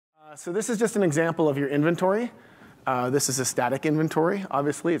So this is just an example of your inventory. This is a static inventory,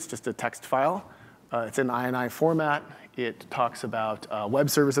 obviously. It's just a text file. It's in INI format. It talks about web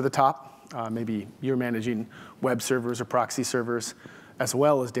servers at the top. Maybe you're managing web servers or proxy servers, as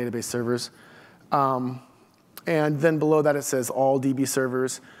well as database servers. And then below that, it says all DB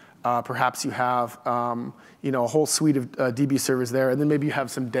servers. Perhaps you have a whole suite of DB servers there, and then maybe you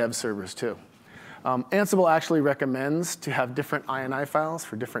have some dev servers, too. Ansible actually recommends to have different INI files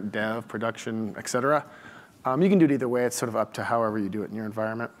for different dev, production, et cetera. You can do it either way. It's sort of up to however you do it in your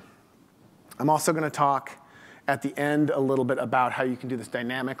environment. I'm also going to talk at the end a little bit about how you can do this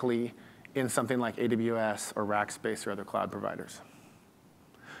dynamically in something like AWS or Rackspace or other cloud providers.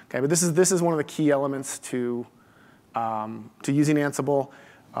 Okay, but this is one of the key elements to using Ansible.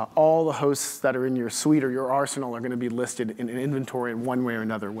 All the hosts that are in your suite or your arsenal are going to be listed in an inventory in one way or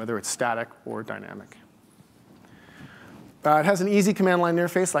another, whether it's static or dynamic. It has an easy command line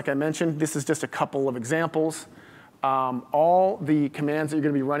interface, like I mentioned. This is just a couple of examples. All the commands that you're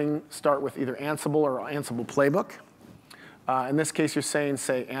going to be running start with either Ansible or Ansible playbook. In this case, you're saying,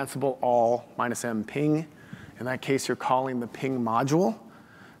 say, Ansible all -m ping. In that case, you're calling the ping module.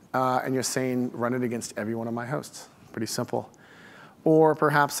 And you're saying, run it against every one of my hosts. Pretty simple. Or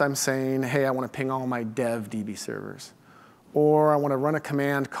perhaps I'm saying, hey, I want to ping all my dev DB servers. Or I want to run a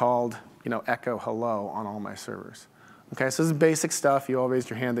command called echo hello on all my servers. Okay, so this is basic stuff. You all raised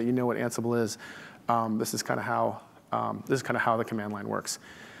your hand that you know what Ansible is. This is kind of how the command line works.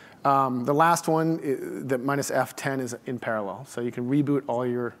 The last one, the -F10, is in parallel. So you can reboot all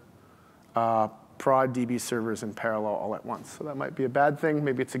your prod DB servers in parallel all at once. So that might be a bad thing.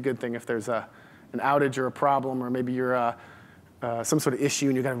 Maybe it's a good thing if there's an outage or a problem, or maybe you're some sort of issue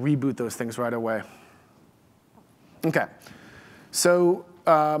and you've got to reboot those things right away. Okay, so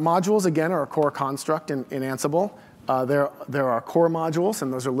modules, again, are a core construct in Ansible. There are core modules,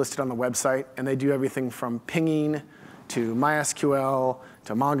 and those are listed on the website, and they do everything from pinging to MySQL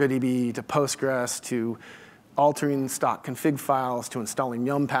to MongoDB to Postgres to altering stock config files to installing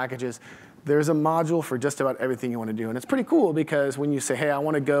Yum packages. There's a module for just about everything you want to do, and it's pretty cool because when you say, hey, I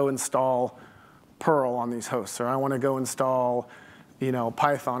want to go install Perl on these hosts, or I want to go install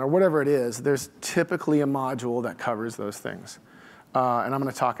Python, or whatever it is, there's typically a module that covers those things. And I'm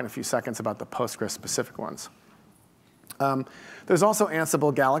going to talk in a few seconds about the Postgres-specific ones. There's also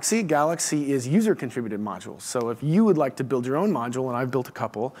Ansible Galaxy. Galaxy is user-contributed modules. So if you would like to build your own module, and I've built a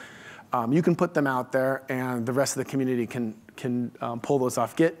couple, you can put them out there, and the rest of the community can pull those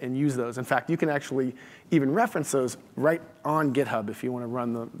off Git and use those. In fact, you can actually even reference those right on GitHub if you want to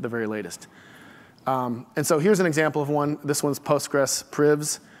run the very latest. And so here's an example of one. This one's Postgres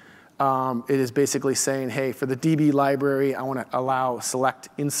privs. It is basically saying, hey, for the DB library, I want to allow select,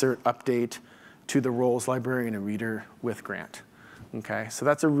 insert, update to the roles librarian and reader with grant. Okay, so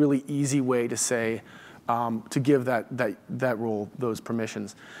that's a really easy way to say, to give that role those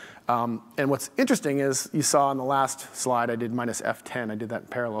permissions. And what's interesting is you saw on the last slide, I did -F10. I did that in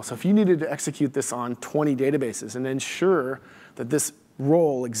parallel. So if you needed to execute this on 20 databases and ensure that this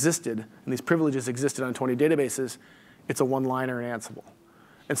role existed and these privileges existed on 20 databases, it's a one-liner in Ansible.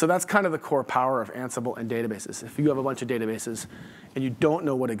 And so that's kind of the core power of Ansible and databases. If you have a bunch of databases and you don't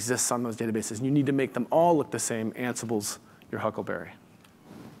know what exists on those databases and you need to make them all look the same, Ansible's your Huckleberry.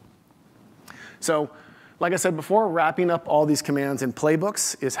 So like I said before, wrapping up all these commands in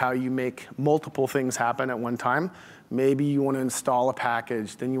playbooks is how you make multiple things happen at one time. Maybe you want to install a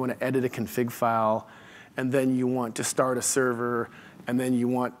package, then you want to edit a config file, and then you want to start a server, and then you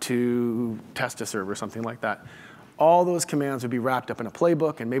want to test a server, something like that. All those commands would be wrapped up in a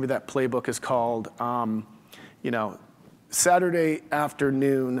playbook, and maybe that playbook is called Saturday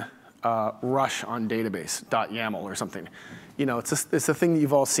afternoon rush on database.yaml or something. It's a thing that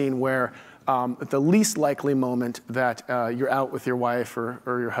you've all seen where at the least likely moment that you're out with your wife or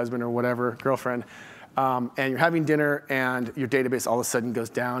your husband or whatever, girlfriend, and you're having dinner and your database all of a sudden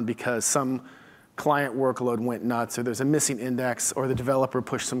goes down because some client workload went nuts, or there's a missing index, or the developer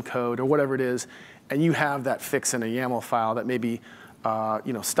pushed some code, or whatever it is, and you have that fix in a YAML file that maybe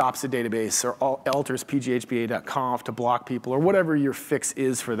stops the database or alters pghba.conf to block people, or whatever your fix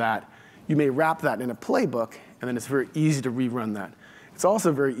is for that. You may wrap that in a playbook, and then it's very easy to rerun that. It's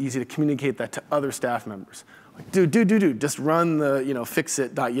also very easy to communicate that to other staff members. Like, dude, just run the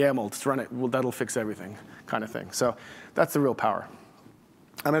fixit.yaml, just run it, well, that'll fix everything, kind of thing. So that's the real power.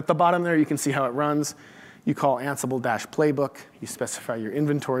 And at the bottom there, you can see how it runs. You call Ansible-playbook, you specify your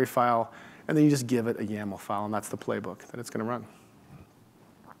inventory file, and then you just give it a YAML file, and that's the playbook that it's going to run.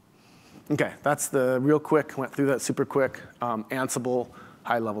 Okay, that's the real quick, went through that super quick, Ansible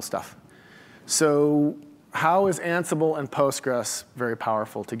high-level stuff. So how is Ansible and Postgres very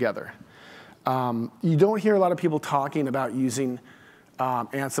powerful together? You don't hear a lot of people talking about using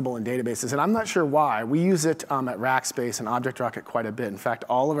Ansible in databases, and I'm not sure why. We use it at Rackspace and ObjectRocket quite a bit. In fact,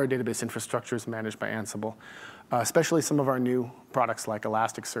 all of our database infrastructure is managed by Ansible, especially some of our new products like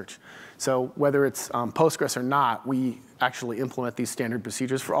Elasticsearch. So whether it's Postgres or not, we actually implement these standard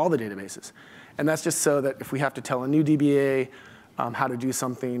procedures for all the databases. And that's just so that if we have to tell a new DBA how to do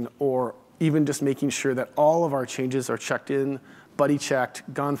something, or even just making sure that all of our changes are checked in, buddy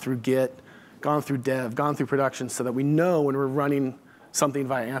checked, gone through Git, gone through dev, gone through production, so that we know when we're running something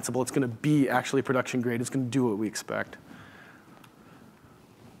via Ansible, it's going to be actually production grade. It's going to do what we expect.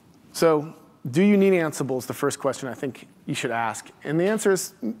 So do you need Ansible is the first question I think you should ask. And the answer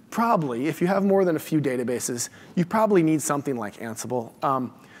is probably. If you have more than a few databases, you probably need something like Ansible.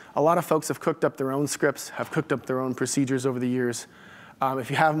 A lot of folks have cooked up their own scripts, have cooked up their own procedures over the years. If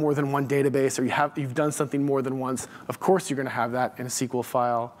you have more than one database, or you've done something more than once, of course you're going to have that in a SQL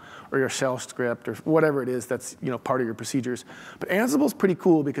file, or your shell script, or whatever it is that's part of your procedures. But Ansible is pretty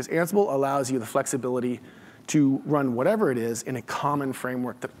cool because Ansible allows you the flexibility to run whatever it is in a common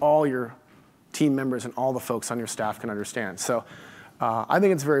framework that all your team members and all the folks on your staff can understand. So I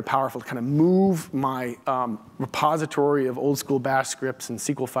think it's very powerful to kind of move my repository of old school bash scripts and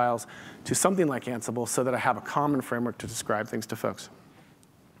SQL files to something like Ansible so that I have a common framework to describe things to folks.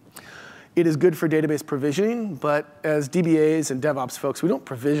 It is good for database provisioning, but as DBAs and DevOps folks, we don't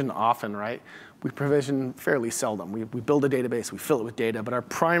provision often, right? We provision fairly seldom. We build a database, we fill it with data, but our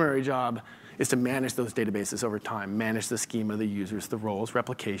primary job is to manage those databases over time, manage the schema, the users, the roles,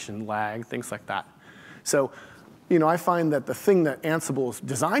 replication, lag, things like that. So I find that the thing that Ansible is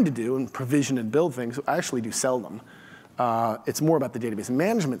designed to do, and provision and build things, I actually do seldom. It's more about the database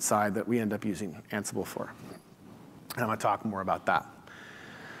management side that we end up using Ansible for. And I'm going to talk more about that.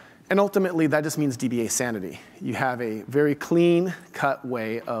 And ultimately, that just means DBA sanity. You have a very clean-cut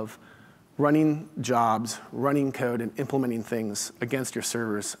way of running jobs, running code, and implementing things against your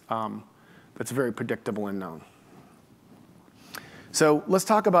servers that's very predictable and known. So let's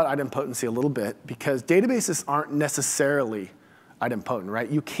talk about idempotency a little bit, because databases aren't necessarily idempotent, right?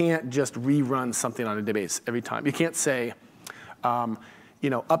 You can't just rerun something on a database every time. You can't say,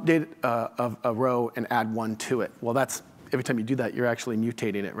 update a row and add one to it. Well, that's every time you do that, you're actually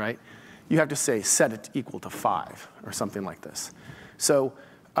mutating it, right? You have to say set it equal to 5 or something like this. So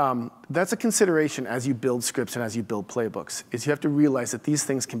that's a consideration as you build scripts and as you build playbooks, is you have to realize that these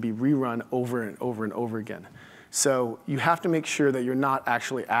things can be rerun over and over and over again. So you have to make sure that you're not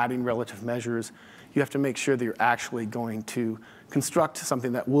actually adding relative measures. You have to make sure that you're actually going to construct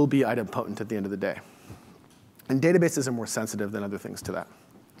something that will be idempotent at the end of the day. And databases are more sensitive than other things to that.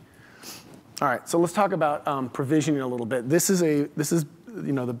 All right, so let's talk about provisioning a little bit. This is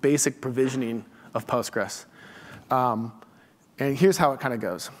the basic provisioning of Postgres. And here's how it kind of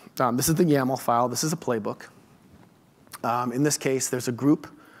goes. This is the YAML file. This is a playbook. In this case, there's a group,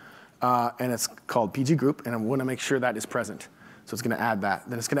 and it's called PG group, and I want to make sure that is present. So it's going to add that.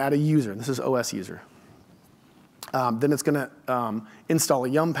 Then it's going to add a user. This is OS user. Then it's going to install a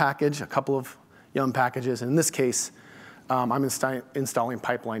yum package, a couple of yum packages. And in this case, I'm installing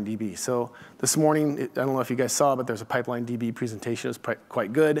PipelineDB. So this morning, I don't know if you guys saw, but there's a PipelineDB presentation. It's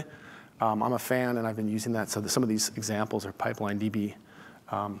quite good. I'm a fan, and I've been using that. So some of these examples are PipelineDB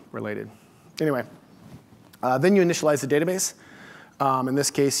related. Anyway, then you initialize the database. In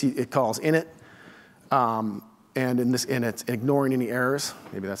this case, it calls init. And it's ignoring any errors.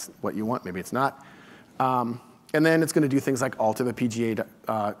 Maybe that's what you want. Maybe it's not. And then it's going to do things like alter the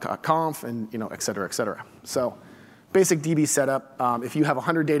PGConf and et cetera, et cetera. So basic DB setup. If you have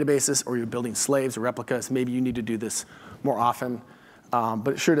 100 databases or you're building slaves or replicas, maybe you need to do this more often. But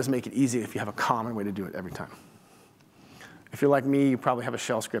it sure does make it easy if you have a common way to do it every time. If you're like me, you probably have a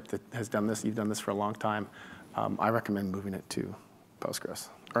shell script that has done this. You've done this for a long time. I recommend moving it to Postgres,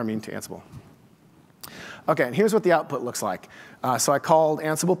 or to Ansible. OK, and here's what the output looks like. So I called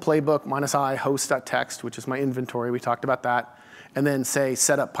Ansible playbook -i host.txt, which is my inventory. We talked about that. And then say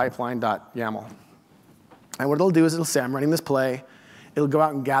setup pipeline.yaml. And what it'll do is it'll say, I'm running this play. It'll go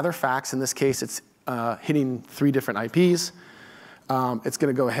out and gather facts. In this case, it's hitting 3 different IPs. It's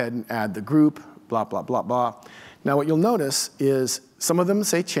going to go ahead and add the group, blah, blah, blah, blah. Now, what you'll notice is some of them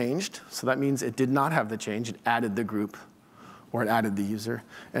say changed. So that means it did not have the change. It added the group, or it added the user.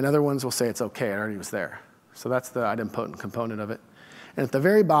 And other ones will say it's OK. It already was there. So that's the idempotent component of it. And at the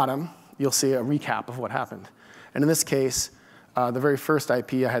very bottom, you'll see a recap of what happened. And in this case, the very first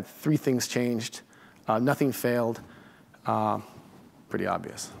IP, I had 3 things changed. Nothing failed. Pretty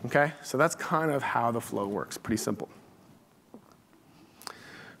obvious. OK? So that's kind of how the flow works. Pretty simple.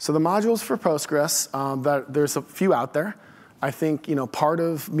 So the modules for Postgres, there's a few out there. I think part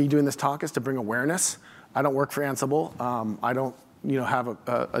of me doing this talk is to bring awareness. I don't work for Ansible. I don't have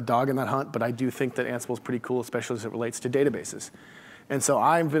a dog in that hunt, but I do think that Ansible is pretty cool, especially as it relates to databases. And so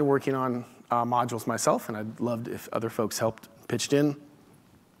I've been working on modules myself, and I'd love if other folks pitched in.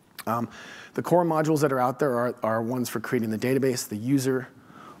 The core modules that are out there are ones for creating the database, the user,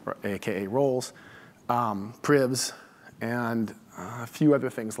 or AKA roles, privs, and a few other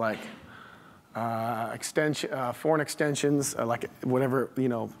things like foreign extensions, like whatever,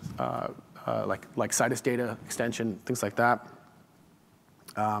 like Citus data extension, things like that,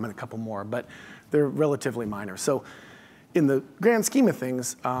 and a couple more, but they're relatively minor. So in the grand scheme of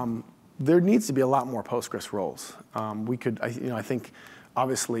things, there needs to be a lot more Postgres roles. I think,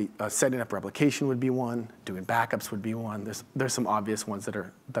 obviously, setting up replication would be one. Doing backups would be one. There's some obvious ones that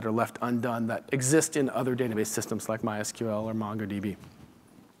are left undone that exist in other database systems like MySQL or MongoDB.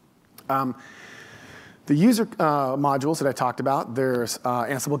 The user modules that I talked about, there's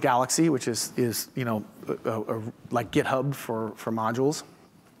Ansible Galaxy, which is like GitHub for modules.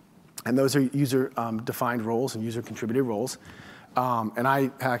 And those are user-defined roles and user-contributed roles. And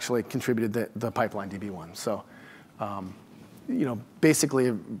I actually contributed the pipeline DB one. So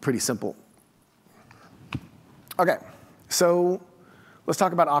basically pretty simple. OK, so let's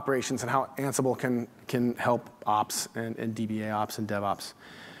talk about operations and how Ansible can help ops and DBA ops and DevOps.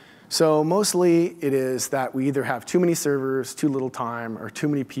 So mostly it is that we either have too many servers, too little time, or too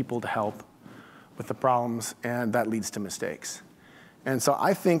many people to help with the problems, and that leads to mistakes. And so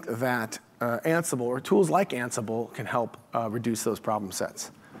I think that Ansible, or tools like Ansible, can help reduce those problem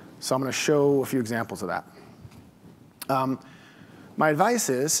sets. So I'm going to show a few examples of that. My advice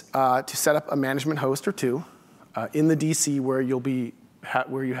is to set up a management host or two in the DC where you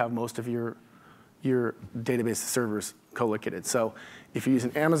have most of your database servers co-located. So if you're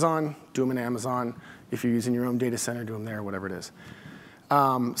using Amazon, do them in Amazon. If you're using your own data center, do them there, whatever it is.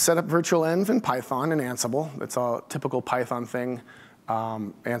 Set up virtual env in Python and Ansible. That's a typical Python thing.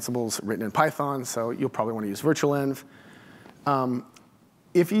 Ansible's written in Python, so you'll probably want to use virtual env.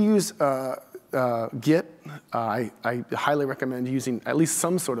 If you use Git, I highly recommend using at least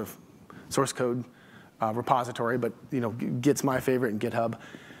some sort of source code repository, but Git's my favorite, and GitHub.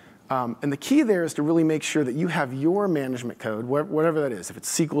 And the key there is to really make sure that you have your management code, whatever that is, if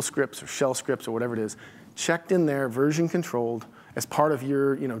it's SQL scripts or shell scripts or whatever it is, checked in there, version controlled, as part of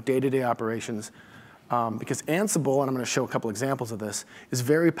your day-to-day operations. Because Ansible, and I'm going to show a couple examples of this, is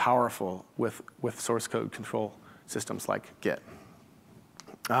very powerful with source code control systems like Git.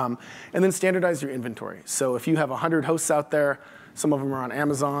 And then standardize your inventory. So if you have 100 hosts out there, some of them are on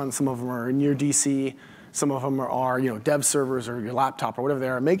Amazon, some of them are in your DC, some of them are dev servers or your laptop or whatever they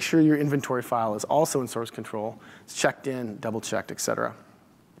are. Make sure your inventory file is also in source control. It's checked in, double-checked, et cetera.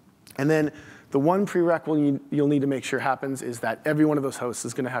 And then the one prerequisite you'll need to make sure happens is that every one of those hosts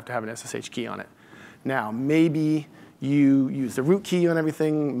is going to have an SSH key on it. Now, maybe you use the root key on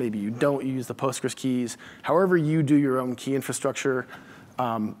everything. Maybe you don't. You use the Postgres keys. However you do your own key infrastructure,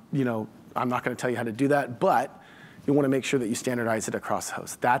 I'm not going to tell you how to do that. But you want to make sure that you standardize it across the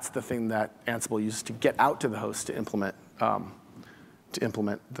host. That's the thing that Ansible uses to get out to the host to implement the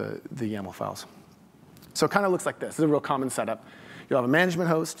YAML files. So it kind of looks like this. This is a real common setup. You'll have a management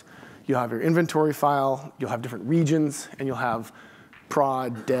host. You'll have your inventory file. You'll have different regions. And you'll have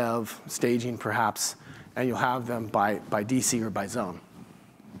prod, dev, staging, perhaps. And you'll have them by DC or by zone.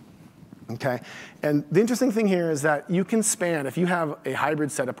 Okay? And the interesting thing here is that you can span, if you have a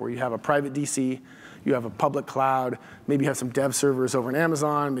hybrid setup where you have a private DC, you have a public cloud, maybe you have some dev servers over in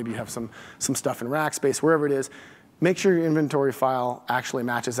Amazon, maybe you have some stuff in Rackspace, wherever it is, make sure your inventory file actually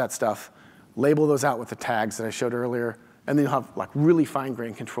matches that stuff. Label those out with the tags that I showed earlier, and then you'll have really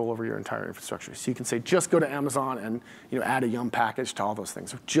fine-grained control over your entire infrastructure. So you can say, just go to Amazon and add a yum package to all those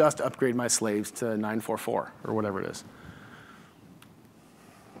things, or just upgrade my slaves to 944, or whatever it is.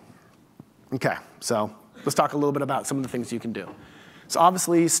 OK, so let's talk a little bit about some of the things you can do. So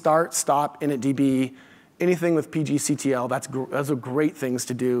obviously, start, stop, initdb, anything with PGCTL, those are great things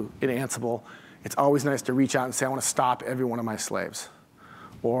to do in Ansible. It's always nice to reach out and say, I want to stop every one of my slaves.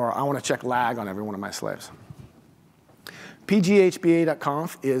 Or I want to check lag on every one of my slaves.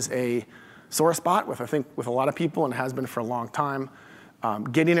 PGHBA.conf is a sore spot with a lot of people, and has been for a long time.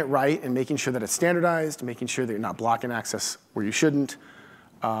 Getting it right and making sure that it's standardized, making sure that you're not blocking access where you shouldn't,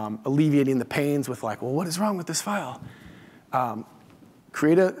 alleviating the pains with well, what is wrong with this file?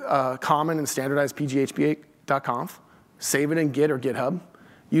 Create a common and standardized PGHBA.conf, save it in Git or GitHub,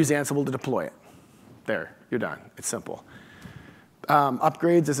 use Ansible to deploy it. There, you're done. It's simple.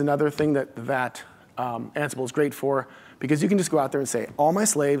 Upgrades is another thing that Ansible is great for. Because you can just go out there and say, all my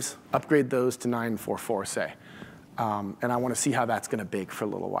slaves, upgrade those to 944, say. And I want to see how that's going to bake for a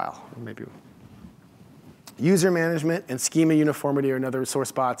little while. Maybe. User management and schema uniformity are another sore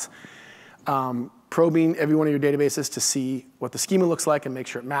spots. Probing every one of your databases to see what the schema looks like and make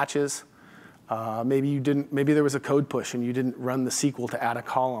sure it matches. Maybe there was a code push and you didn't run the SQL to add a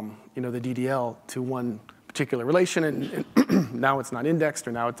column, the DDL, to one particular relation, and now it's not indexed,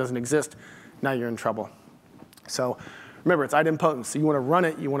 or now it doesn't exist. Now you're in trouble. So remember, it's idempotent. So you want to run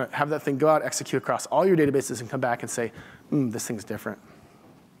it. You want to have that thing go out, execute across all your databases, and come back and say, this thing's different.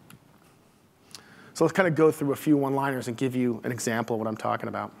 So let's kind of go through a few one-liners and give you an example of what I'm talking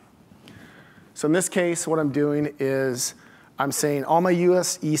about. So in this case, what I'm doing is I'm saying all my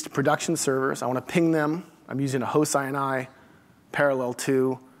US East production servers, I want to ping them. I'm using a host INI parallel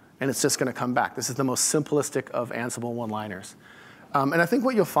to, and it's just going to come back. This is the most simplistic of Ansible one-liners. And I think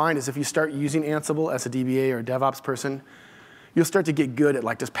what you'll find is if you start using Ansible as a DBA or a DevOps person, you'll start to get good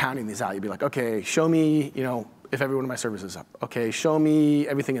at just pounding these out. You'll be like, OK, show me if every one of my servers is up. OK, show me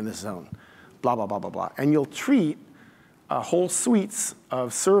everything in this zone, blah, blah, blah, blah, blah. And you'll treat whole suites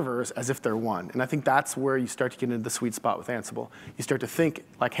of servers as if they're one. And I think that's where you start to get into the sweet spot with Ansible. You start to think,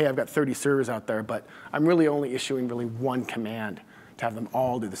 like, hey, I've got 30 servers out there, but I'm really only issuing one command to have them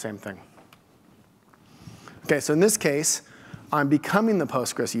all do the same thing. OK, so in this case, I'm becoming the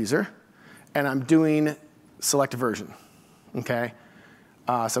Postgres user, and I'm doing select version. OK,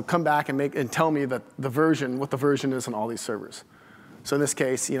 so come back and tell me that what the version is on all these servers. So in this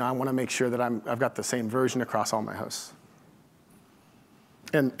case, I want to make sure that I've got the same version across all my hosts.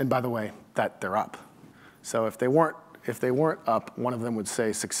 And by the way, that they're up. So if they weren't up, one of them would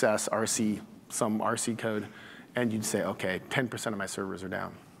say success RC, some RC code, and you'd say, OK, 10% of my servers are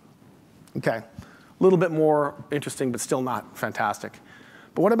down. OK, a little bit more interesting, but still not fantastic.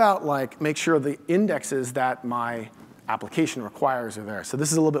 But what about make sure the indexes that my application requires are there? So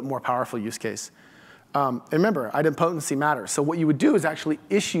this is a little bit more powerful use case. And remember, idempotency matters. So what you would do is actually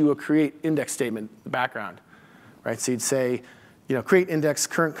issue a create index statement in the background. Right? So you'd say, create index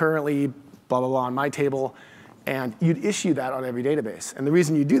currently, blah, blah, blah, on my table. And you'd issue that on every database. And the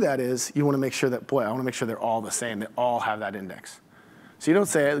reason you do that is you want to make sure that, I want to make sure they're all the same. They all have that index. So you don't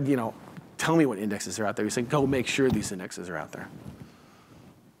say, tell me what indexes are out there. You say, go make sure these indexes are out there.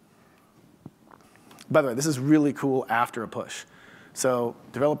 By the way, this is really cool after a push. So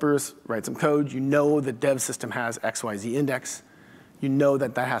developers write some code. The dev system has XYZ index.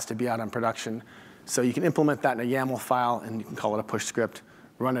 That has to be out on production. So you can implement that in a YAML file, and you can call it a push script.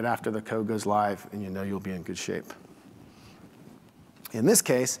 Run it after the code goes live, and you'll be in good shape. In this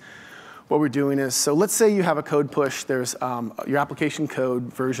case, what we're doing is, so let's say you have a code push. There's your application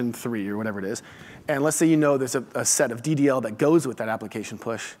code version 3 or whatever it is. And let's say there's a set of DDL that goes with that application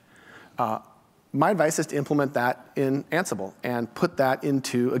push. My advice is to implement that in Ansible and put that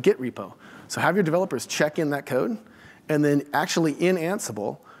into a Git repo. So have your developers check in that code. And then actually in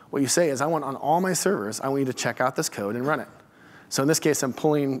Ansible, what you say is, on all my servers, I want you to check out this code and run it. So in this case, I'm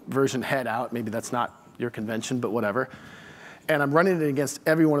pulling version head out. Maybe that's not your convention, but whatever. And I'm running it against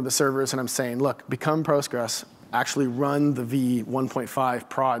every one of the servers. And I'm saying, look, become Postgres. Actually run the v1.5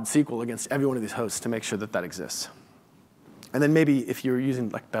 prod SQL against every one of these hosts to make sure that that exists. And then maybe if you're using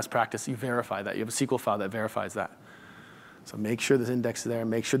best practice, you verify that. You have a SQL file that verifies that. So make sure this index is there.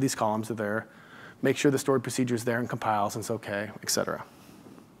 Make sure these columns are there. Make sure the stored procedure is there and compiles and it's OK, et cetera.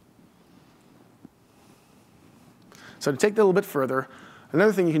 So to take that a little bit further,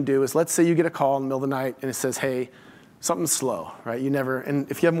 another thing you can do is, let's say you get a call in the middle of the night and it says, hey, something's slow, right?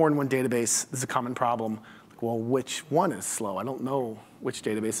 And if you have more than one database, this is a common problem. Well, which one is slow? I don't know which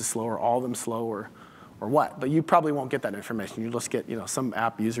database is slow, or all of them slow, or what. But you probably won't get that information. You'll just get some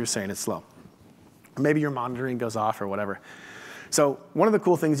app user saying it's slow. Or maybe your monitoring goes off or whatever. So one of the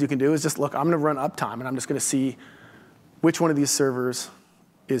cool things you can do is just, look, I'm going to run uptime, and I'm just going to see which one of these servers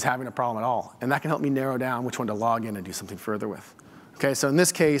is having a problem at all. And that can help me narrow down which one to log in and do something further with. OK, so in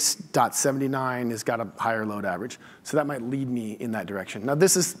this case, .79 has got a higher load average. So that might lead me in that direction. Now,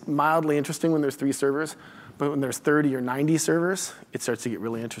 this is mildly interesting when there's 3 servers. But when there's 30 or 90 servers, it starts to get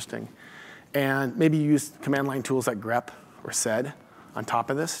really interesting. And maybe you use command line tools like grep or sed on top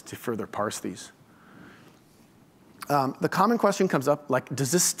of this to further parse these. The common question comes up,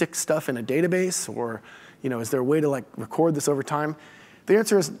 does this stick stuff in a database? Or is there a way to record this over time? The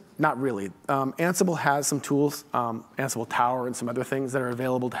answer is not really. Ansible has some tools, Ansible Tower and some other things that are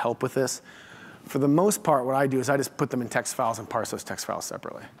available to help with this. For the most part, what I do is I just put them in text files and parse those text files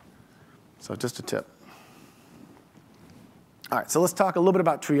separately. So just a tip. All right, so let's talk a little bit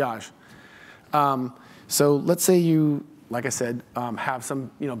about triage. So let's say you like I said, have some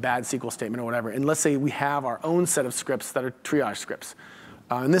bad SQL statement or whatever. And let's say we have our own set of scripts that are triage scripts.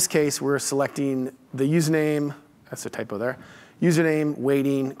 In this case, we're selecting the username, that's a typo there, username,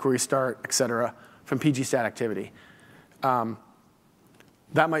 waiting, query start, et cetera, from pgstat activity.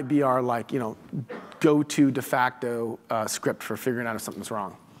 That might be our go-to de facto script for figuring out if something's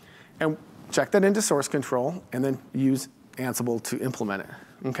wrong. And check that into source control, and then use Ansible to implement it.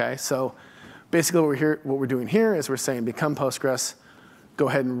 Okay, so basically what we're doing here is we're saying become Postgres, go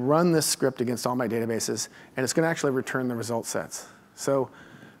ahead and run this script against all my databases, and it's going to actually return the result sets. So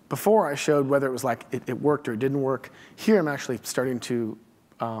before I showed whether it was like it worked or it didn't work, here I'm actually starting to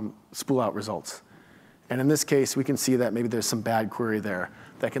spool out results. And in this case, we can see that maybe there's some bad query there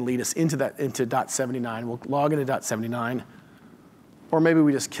that can lead us into .79. We'll log into .79, or maybe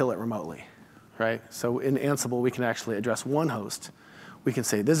we just kill it remotely, right? So in Ansible, we can actually address one host. We can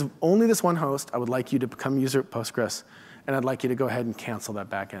say, only this one host, I would like you to become user at Postgres, and I'd like you to go ahead and cancel that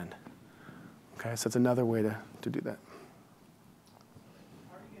backend. Okay, so it's another way to do that.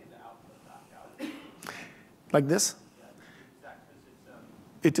 How are you getting the output back out? Like this? Yeah, exactly.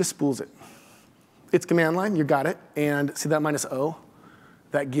 It just spools it. It's command line, you got it, and see that -O?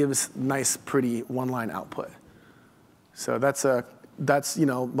 That gives nice, pretty one-line output. So that's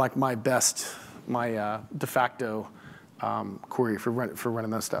like my de facto query for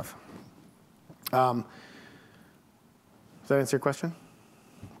running that stuff. Does that answer your question?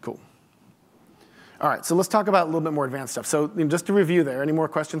 Cool. All right, so let's talk about a little bit more advanced stuff. So just to review there, any more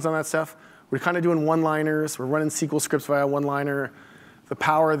questions on that stuff? We're kind of doing one-liners. We're running SQL scripts via one-liner. The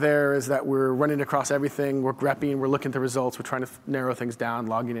power there is that we're running across everything. We're grepping. We're looking at the results. We're trying to narrow things down,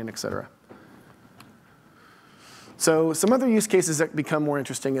 logging in, et cetera. So some other use cases that become more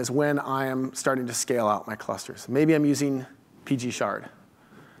interesting is when I am starting to scale out my clusters. Maybe I'm using PGShard.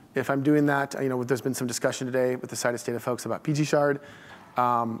 If I'm doing that, there's been some discussion today with the Citus Data folks about PGShard.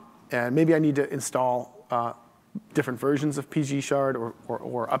 And maybe I need to install different versions of PGShard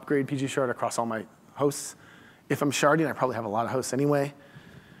or upgrade PGShard across all my hosts. If I'm sharding, I probably have a lot of hosts anyway.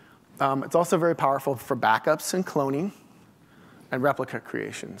 It's also very powerful for backups and cloning and replica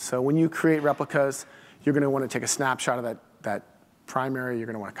creation. So when you create replicas, you're going to want to take a snapshot of that primary. You're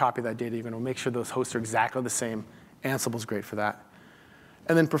going to want to copy that data. You're going to make sure those hosts are exactly the same. Ansible's great for that.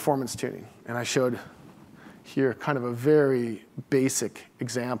 And then performance tuning. And I showed here kind of a very basic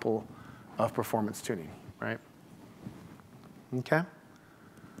example of performance tuning, right? Okay?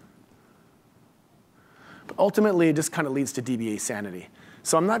 But ultimately, it just kind of leads to DBA sanity.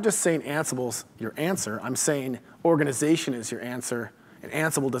 So I'm not just saying Ansible's your answer. I'm saying organization is your answer, and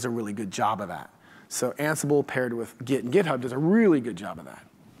Ansible does a really good job of that. So Ansible paired with Git and GitHub does a really good job of that.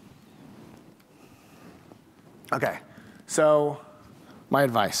 OK, so my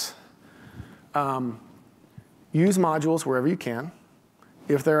advice. Use modules wherever you can.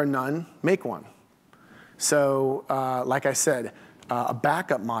 If there are none, make one. So like I said, a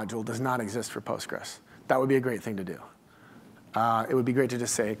backup module does not exist for Postgres. That would be a great thing to do. It would be great to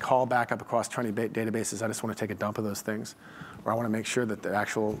just say, call backup across 20 databases. I just want to take a dump of those things. Or I want to make sure that the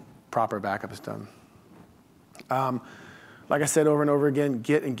actual proper backup is done. Like I said over and over again,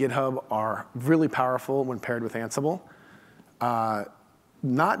 Git and GitHub are really powerful when paired with Ansible.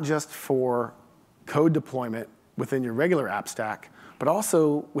 Not just for code deployment within your regular app stack, but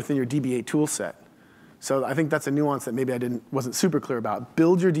also within your DBA tool set. So I think that's a nuance that maybe I wasn't super clear about.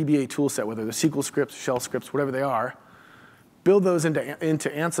 Build your DBA tool set, whether they're SQL scripts, shell scripts, whatever they are. Build those into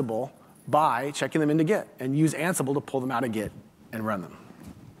Ansible by checking them into Git, and use Ansible to pull them out of Git and run them.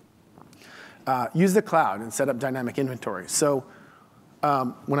 Use the cloud and set up dynamic inventory. So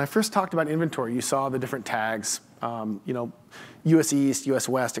when I first talked about inventory, you saw the different tags, US East, US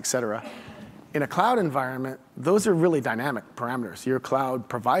West, et cetera. In a cloud environment, those are really dynamic parameters. Your cloud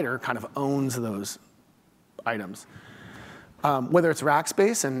provider kind of owns those items. Whether it's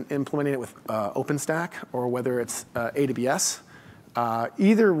Rackspace and implementing it with OpenStack, or whether it's AWS,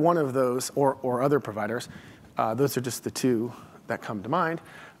 either one of those, or other providers, those are just the two that come to mind.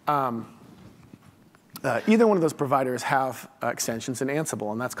 Either one of those providers have extensions in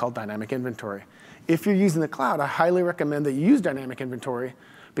Ansible, and that's called dynamic inventory. If you're using the cloud, I highly recommend that you use dynamic inventory,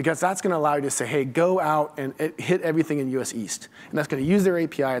 because that's going to allow you to say, hey, go out and hit everything in US East. And that's going to use their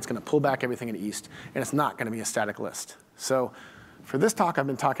API. It's going to pull back everything in East. And it's not going to be a static list. So for this talk, I've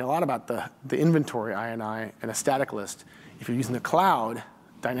been talking a lot about the inventory, INI, and a static list. If you're using the cloud,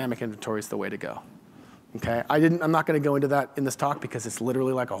 dynamic inventory is the way to go. Okay? I'm not going to go into that in this talk, because it's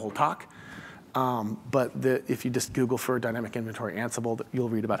literally like a whole talk. But if you just Google for dynamic inventory Ansible, you'll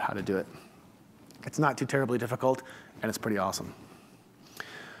read about how to do it. It's not too terribly difficult, and it's pretty awesome.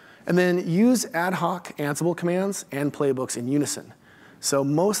 And then use ad hoc Ansible commands and playbooks in unison. So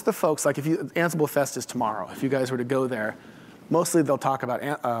most of the folks, like if Ansible Fest is tomorrow, if you guys were to go there, mostly they'll talk about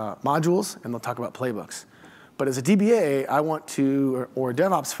modules and they'll talk about playbooks. But as a DBA, I want to, or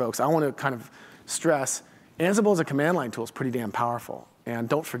DevOps folks, I want to kind of stress Ansible as a command line tool is pretty damn powerful. And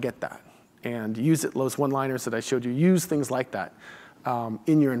don't forget that. And use it, those one-liners that I showed you, use things like that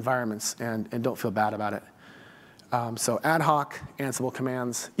in your environments and don't feel bad about it. So ad hoc Ansible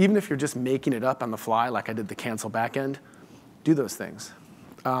commands, even if you're just making it up on the fly, like I did the cancel backend, do those things.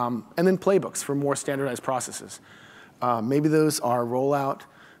 And then playbooks for more standardized processes. Maybe those are rollout.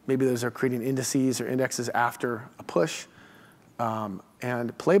 Maybe those are creating indices or indexes after a push. And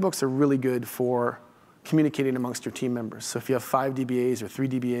playbooks are really good for communicating amongst your team members. So if you have 5 DBAs or 3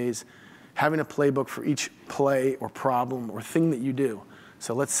 DBAs, having a playbook for each play or problem or thing that you do.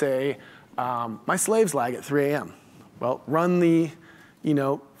 So let's say my slaves lag at 3 a.m. Well, run the,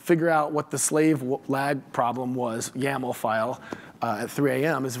 figure out what the slave lag problem was, YAML file at 3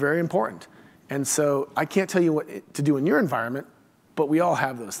 a.m. is very important. And so I can't tell you what to do in your environment, but we all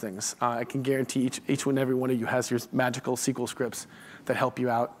have those things. I can guarantee each and every one of you has your magical SQL scripts that help you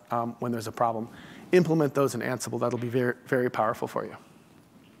out when there's a problem. Implement those in Ansible. That'll be very, very powerful for you.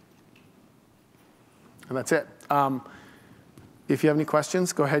 And that's it. If you have any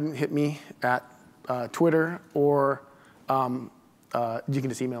questions, go ahead and hit me at Twitter, or you can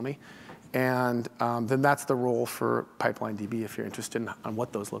just email me. And then that's the role for Pipeline DB if you're interested in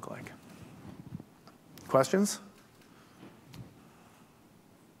what those look like. Questions?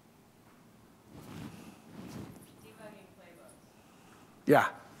 Debugging playbooks. Yeah.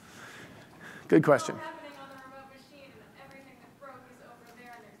 Good question. What's happening on the remote machine, and everything that broke is over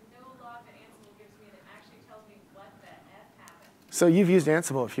there, and there's no log that Ansible gives me that actually tells me what the F happened. So you've used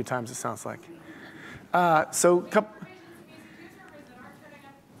Ansible a few times, it sounds like. So Provisions of EC2 servers that aren't turning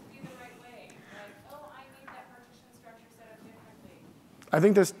up to be the right way. Like, oh, I need that partition structure set up differently. I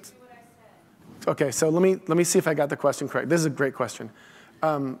think there's. Do what I said. OK, so let me see if I got the question correct. This is a great question.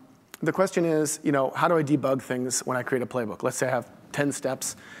 The question is, how do I debug things when I create a playbook? Let's say I have 10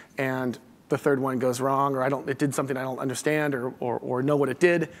 steps, and the third one goes wrong, or it did something I don't understand, or know what it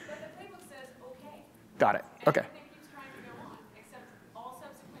did. But the playbook says OK. Got it. OK. Everything keeps trying to go on, except all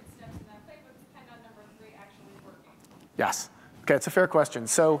subsequent steps in that playbook depend on number 3 actually working. Yes. OK, it's a fair question.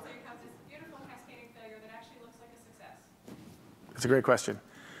 So So you have this beautiful cascading failure that actually looks like a success. it's a great question.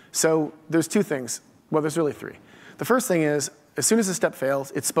 So there's 2 things. Well, there's really 3. The first thing is, as soon as a step fails,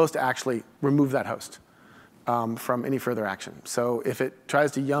 it's supposed to actually remove that host from any further action. So if it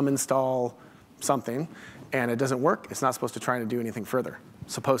tries to yum install something and it doesn't work, it's not supposed to try to do anything further.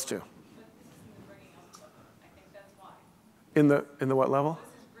 Supposed to. But this isn't the bringing up level. I think that's why. In the what level?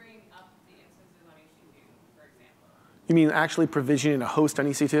 This is bringing up the instances on EC2, for example. You mean actually provisioning a host on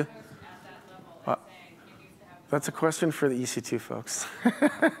EC2? Host at that level and saying it needs to have That's a question for the EC2 folks.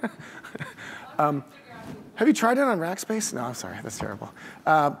 figure out who Have you tried it on Rackspace? No, I'm sorry, that's terrible.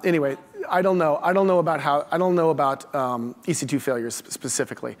 Anyway, I don't know. I don't know about EC2 failures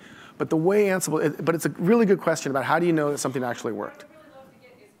specifically, but the way Ansible. But it's a really good question about how do you know that something actually worked. What I'd really love to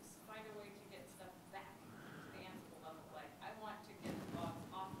get is find a way to get stuff back to the Ansible level. Like, I want to get logs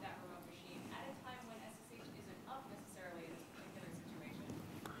off that remote machine at a time when SSH isn't up necessarily in this particular situation.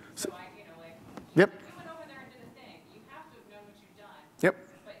 So I, Yep. you went over there and did a thing. You have to have known what you've done. Yep.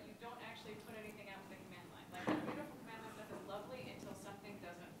 But you don't actually put anything out with the command line. Like, the beautiful command line stuff is lovely until something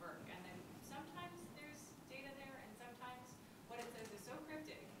doesn't work. And then sometimes there's data there, and sometimes what it says is so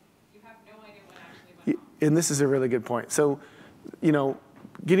cryptic, you have no idea what actually went on. And this is a really good point. So,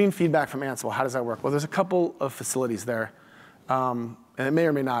 getting feedback from Ansible, how does that work? Well, there's a couple of facilities there, and it may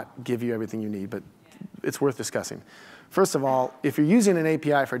or may not give you everything you need, but it's worth discussing. First of all, if you're using an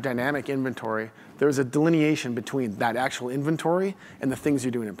API for dynamic inventory, there's a delineation between that actual inventory and the things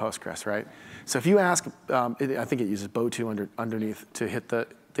you're doing in Postgres, right? So if you ask, I think it uses Boto underneath to hit the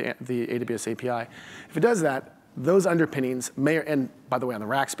AWS API. If it does that, those underpinnings may, and by the way, on the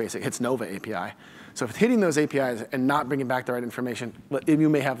Rackspace, it hits Nova API. So if it's hitting those APIs and not bringing back the right information, you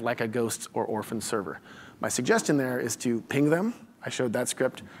may have like a ghost or orphan server. My suggestion there is to ping them. I showed that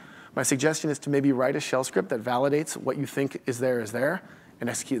script. My suggestion is to maybe write a shell script that validates what you think is there, and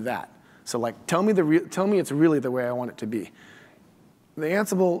execute that. So like, tell me it's really the way I want it to be. The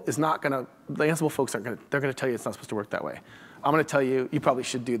Ansible folks they're gonna tell you it's not supposed to work that way. I'm gonna tell you, you probably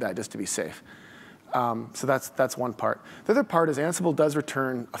should do that just to be safe. So that's one part. The other part is Ansible does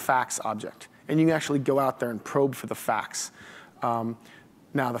return a facts object, and you can actually go out there and probe for the facts.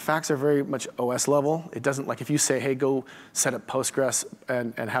 Now, the facts are very much OS level. It doesn't, like if you say, hey, go set up Postgres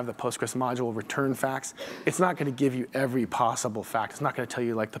and have the Postgres module return facts, it's not going to give you every possible fact. It's not going to tell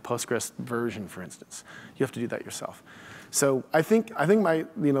you like the Postgres version, for instance. You have to do that yourself. So I think my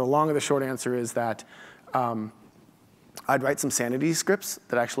long or the short answer is that I'd write some sanity scripts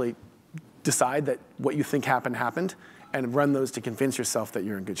that actually decide that what you think happened, and run those to convince yourself that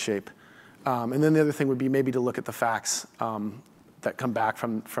you're in good shape. And then the other thing would be maybe to look at the facts that come back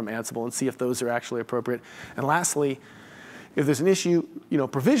from Ansible and see if those are actually appropriate. And lastly, if there's an issue,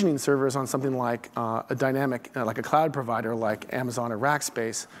 provisioning servers on something like a dynamic, like a cloud provider like Amazon or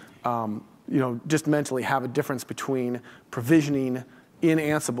Rackspace, just mentally have a difference between provisioning in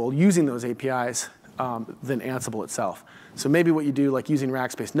Ansible using those APIs than Ansible itself. So maybe what you do, like using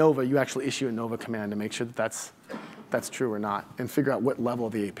Rackspace Nova, you actually issue a Nova command to make sure that that's true or not, and figure out what level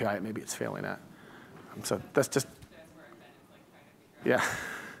of the API maybe it's failing at. So that's just. Yeah.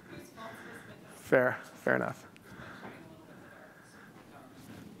 Fair enough.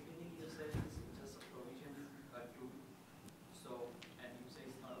 Beginning you said it's just a provision tool. So, and you say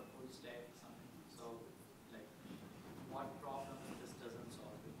it's not a full stack or something. So, like, what problem this doesn't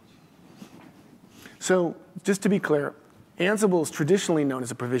solve? So, just to be clear, Ansible is traditionally known as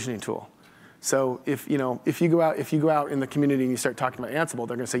a provisioning tool. So if you go out in the community and you start talking about Ansible,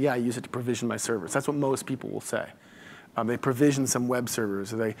 they're going to say, yeah, I use it to provision my servers. That's what most people will say. They provision some web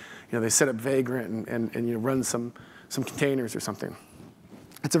servers, or they set up Vagrant and run some containers or something.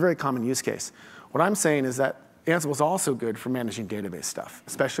 It's a very common use case. What I'm saying is that Ansible is also good for managing database stuff,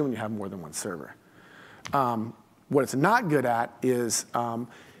 especially when you have more than one server. What it's not good at is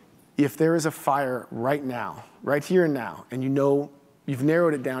if there is a fire right now, right here and now, and you've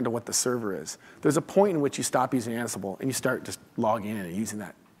narrowed it down to what the server is, there's a point in which you stop using Ansible and you start just logging in and using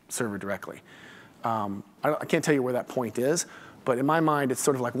that server directly. I can't tell you where that point is, but in my mind, it's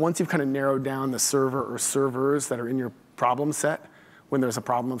sort of like once you've kind of narrowed down the server or servers that are in your problem set, when there's a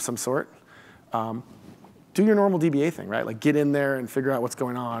problem of some sort, do your normal DBA thing, right? Like get in there and figure out what's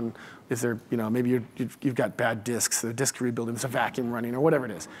going on. Is there, maybe you've got bad disks, the disk rebuilding, there's a vacuum running, or whatever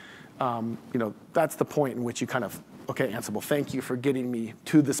it is. That's the point in which you kind of, okay, Ansible, thank you for getting me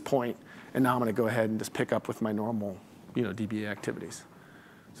to this point, and now I'm going to go ahead and just pick up with my normal, DBA activities.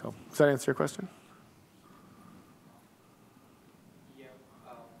 So does that answer your question?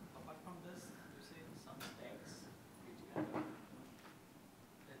 Apart from this, you say some stacks,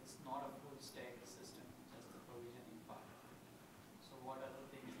 it's not a full stack system, just the provisioning part. So what other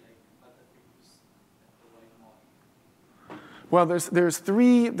things like other tools that provide more? Well,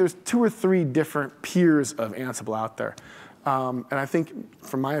 there's 2 or 3 different peers of Ansible out there, and I think,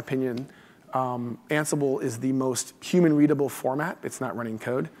 from my opinion, Ansible is the most human-readable format. It's not running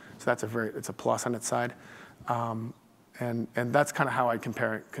code, so it's a plus on its side. And that's kind of how I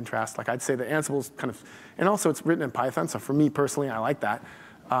compare and contrast. Like I'd say that Ansible's kind of, and also it's written in Python. So for me personally, I like that,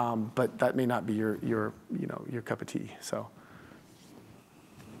 but that may not be your cup of tea. So,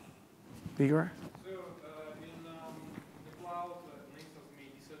 Igor. So in the cloud, an instance may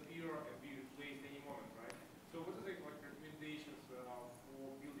disappear and be replaced any moment, right? So what are the recommendations for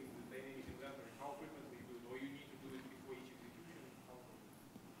building the dynamic inventory? How frequently do it, or you need to do it before each execution?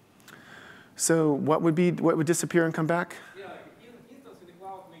 So what would disappear and come back? Yeah, like an instance in the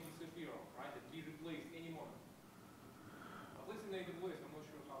cloud may disappear, right? And be replaced any moment. At least in AWS, I'm not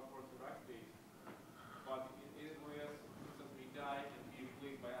sure how it works with Rackspace, but in AWS, instance may die and be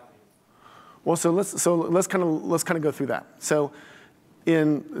replaced by others. Well, let's kind of go through that. So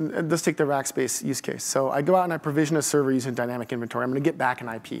let's take the Rackspace use case. So I go out and I provision a server using dynamic inventory. I'm going to get back an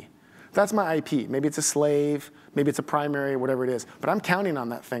IP. That's my IP. Maybe it's a slave, maybe it's a primary, whatever it is. But I'm counting on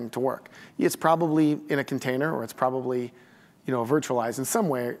that thing to work. It's probably in a container, or it's probably virtualized in some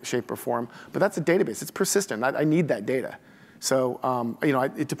way, shape, or form. But that's a database. It's persistent. I need that data. So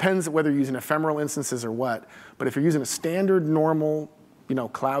it depends whether you're using ephemeral instances or what. But if you're using a standard, normal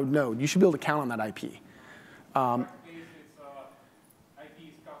cloud node, you should be able to count on that IP.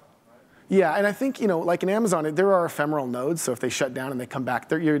 Yeah, and I think, like in Amazon, there are ephemeral nodes, so if they shut down and they come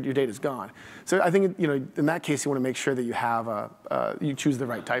back, your data's gone. So I think, in that case, you want to make sure that you have you choose the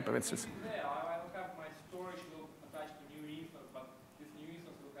right type of instance. I will have my storage will attach to new instance, but this new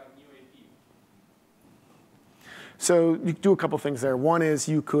instance will have new IP. So you do a couple things there. One is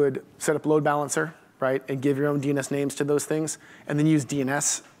you could set up load balancer, right, and give your own DNS names to those things, and then use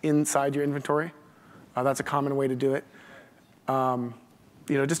DNS inside your inventory. That's a common way to do it.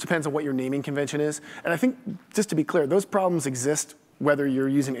 It just depends on what your naming convention is. And I think, just to be clear, those problems exist whether you're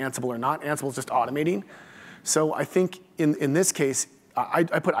using Ansible or not. Ansible's just automating. So I think in this case, I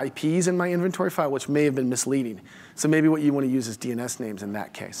put IPs in my inventory file, which may have been misleading. So maybe what you want to use is DNS names in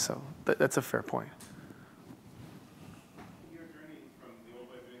that case. So that's a fair point. In your journey from the old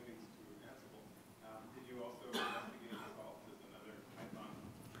way of doing things to Ansible, did you also investigate Salt as another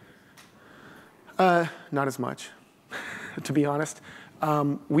Python? Not as much, to be honest.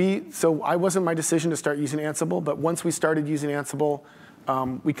 So I wasn't my decision to start using Ansible, but once we started using Ansible,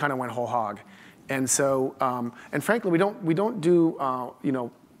 we kind of went whole hog. And so, and frankly, we don't do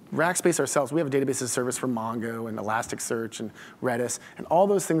Rackspace ourselves. We have a database as a service for Mongo and Elasticsearch and Redis, and all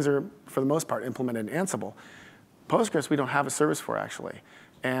those things are, for the most part, implemented in Ansible. Postgres, we don't have a service for, actually.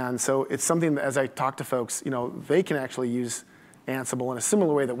 And so it's something that, as I talk to folks, they can actually use Ansible in a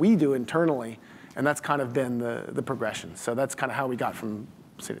similar way that we do internally, and that's kind of been the progression. So that's kind of how we got from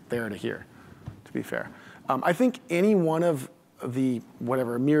there to here, to be fair. I think any one of the,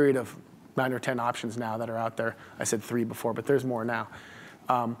 a myriad of 9 or 10 options now that are out there. I said 3 before, but there's more now.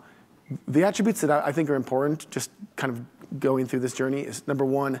 The attributes that I think are important, just kind of going through this journey, is number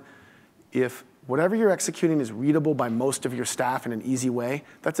 1, if whatever you're executing is readable by most of your staff in an easy way,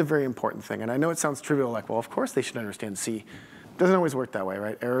 that's a very important thing. And I know it sounds trivial, like, well, of course they should understand C. It doesn't always work that way,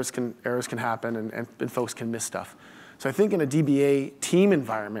 right? Errors can happen, and folks can miss stuff. So I think in a DBA team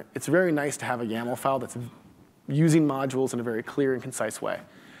environment, it's very nice to have a YAML file that's using modules in a very clear and concise way.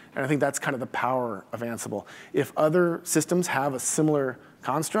 And I think that's kind of the power of Ansible. If other systems have a similar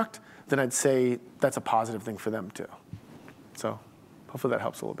construct, then I'd say that's a positive thing for them too. So hopefully that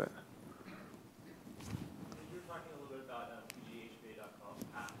helps a little bit. You were talking a little bit about PGHBA.com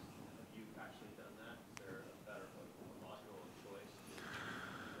apps. Have you actually done that? Is there a better module of choice?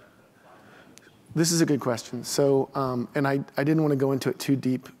 This is a good question. So, and I didn't want to go into it too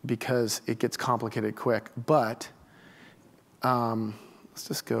deep because it gets complicated quick, but let's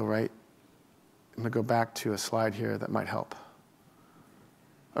just go right. I'm going to go back to a slide here that might help.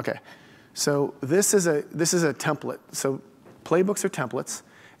 OK, so this is a template. So playbooks are templates,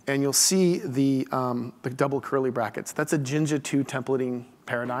 and you'll see the double curly brackets. That's a Jinja 2 templating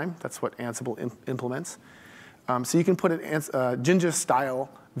paradigm. That's what Ansible implements. So you can put an Jinja style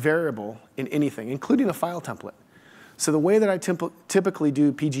variable in anything, including a file template. So the way that I typically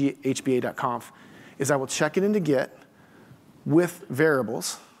do PGHBA.conf is I will check it into Git with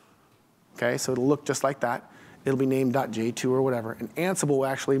variables. Okay, so it'll look just like that. It'll be named .j2 or whatever, and Ansible will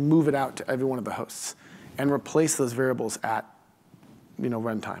actually move it out to every one of the hosts and replace those variables at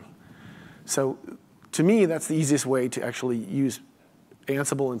runtime. So to me, that's the easiest way to actually use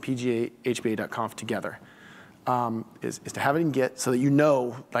Ansible and PGHBA.conf together, is to have it in Git so that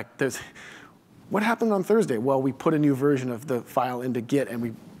like, what happened on Thursday? Well, we put a new version of the file into Git, and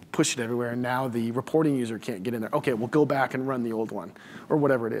we push it everywhere, and now the reporting user can't get in there. OK, we'll go back and run the old one, or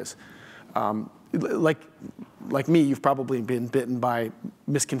whatever it is. Like me, you've probably been bitten by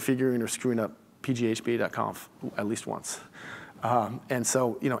misconfiguring or screwing up PGHBA.conf at least once. And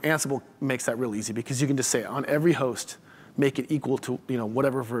so Ansible makes that real easy, because you can just say on every host, make it equal to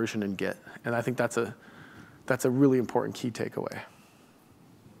whatever version in Git. And I think that's a really important key takeaway.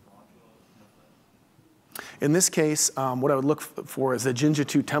 In this case, what I would look for is the Jinja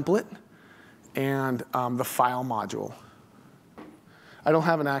 2 template and the file module. I don't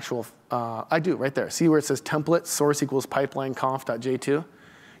have an actual, I do right there. See where it says template source equals pipeline conf.j2?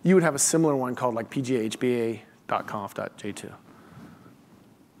 You would have a similar one called like pghba.conf.j2.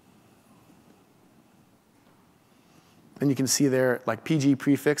 And you can see there, like PG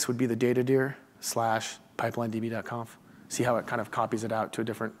prefix would be the data dir / pipelinedb.conf. See how it kind of copies it out to a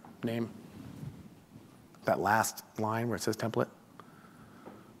different name? That last line where it says template,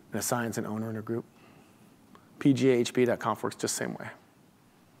 and assigns an owner in a group. PGHB.conf works just the same way.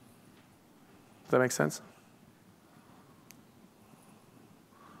 Does that make sense?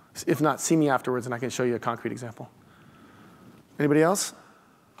 If not, see me afterwards, and I can show you a concrete example. Anybody else?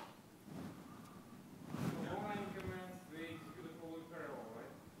 Online commands, they execute it all in parallel, right?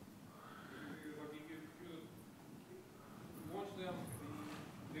 If you watch them,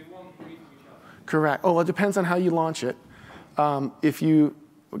 they won't read each other. Correct. Oh, well, it depends on how you launch it. If you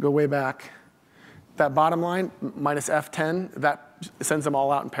go way back, that bottom line, minus F10, that sends them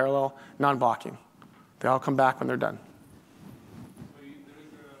all out in parallel, non-blocking. They all come back when they're done. So there is an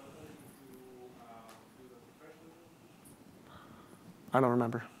option to do that professionally? I don't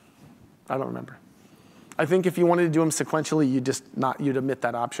remember. I think if you wanted to do them sequentially, you'd omit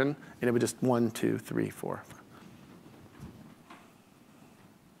that option, and it would just 1, 2, 3, 4.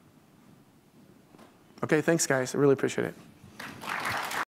 OK, thanks, guys. I really appreciate it.